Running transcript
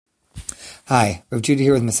Hi, Rav Judah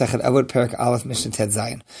here with Masechet Avot Perek Aleph Mishnah Ted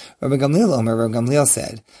Zayin. Rabbi Gamliel Omer, Rabbi Gamliel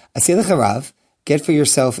said, Aseh lecha Rav, get for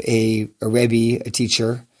yourself a rebbe, a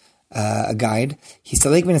teacher, a guide,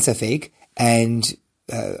 histalek min hasafek, and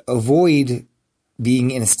avoid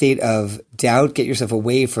being in a state of doubt, get yourself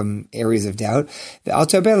away from areas of doubt.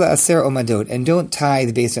 And don't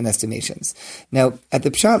tithe based on estimations. Now, at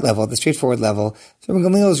the pshat level, the straightforward level, Rabbi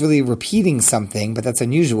Gamliel is really repeating something, but that's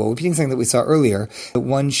unusual. Repeating something that we saw earlier, that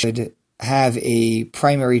one should have a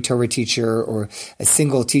primary Torah teacher or a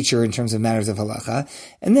single teacher in terms of matters of halacha,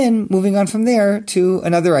 and then moving on from there to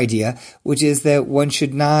another idea, which is that one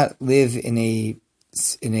should not live in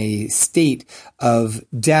a state of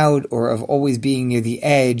doubt or of always being near the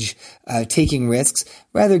edge, taking risks.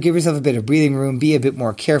 Rather, give yourself a bit of breathing room, be a bit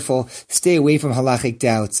more careful, stay away from halachic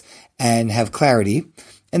doubts, and have clarity.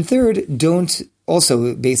 And third, don't,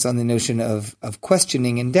 also based on the notion of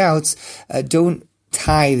questioning and doubts, don't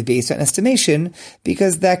tithe based on estimation,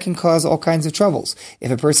 because that can cause all kinds of troubles. If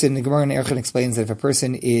a person, the Gemara in Erechim explains that if a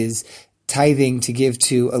person is tithing to give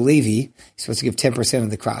to a Levi, you're supposed to give 10% of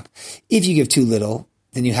the crop. If you give too little,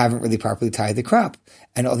 then you haven't really properly tithed the crop,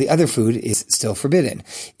 and all the other food is still forbidden.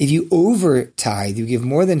 If you over tithe, you give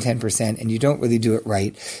more than 10%, and you don't really do it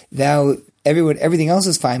right, now everything else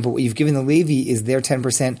is fine, but what you've given the Levi is their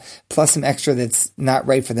 10% plus some extra that's not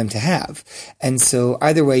right for them to have. And so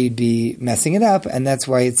either way, you'd be messing it up, and that's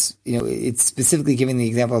why it's specifically giving the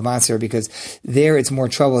example of Maser, because there it's more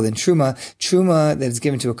trouble than Truma. Truma that is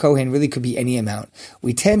given to a Kohen really could be any amount.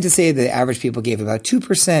 We tend to say that average people gave about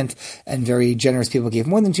 2%, and very generous people gave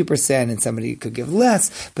more than 2%, and somebody could give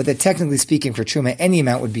less, but that technically speaking for Truma, any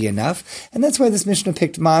amount would be enough. And that's why this Mishnah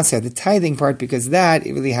picked Maser, the tithing part, because that,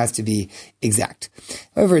 it really has to be exact.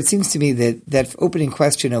 However, it seems to me that opening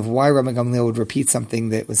question of why Rabbi Gamliel would repeat something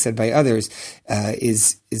that was said by others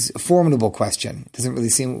is a formidable question. It doesn't really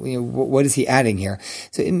seem, what is he adding here?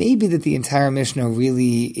 So it may be that the entire Mishnah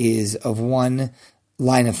really is of one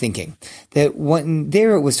line of thinking. That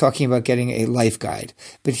there it was talking about getting a life guide.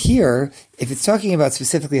 But here, if it's talking about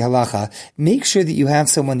specifically halacha, make sure that you have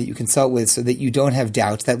someone that you consult with so that you don't have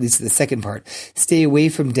doubts. That leads to the second part. Stay away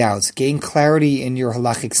from doubts. Gain clarity in your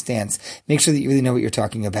halachic stance. Make sure that you really know what you're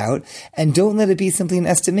talking about. And don't let it be simply an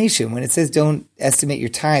estimation. When it says don't estimate your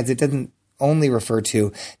tithes, it doesn't only refer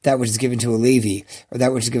to that which is given to a Levi or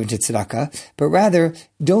that which is given to tzedakah, but rather,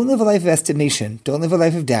 don't live a life of estimation, don't live a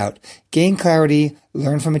life of doubt, gain clarity,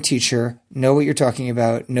 learn from a teacher, know what you're talking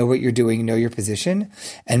about, know what you're doing, know your position,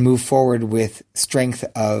 and move forward with strength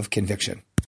of conviction.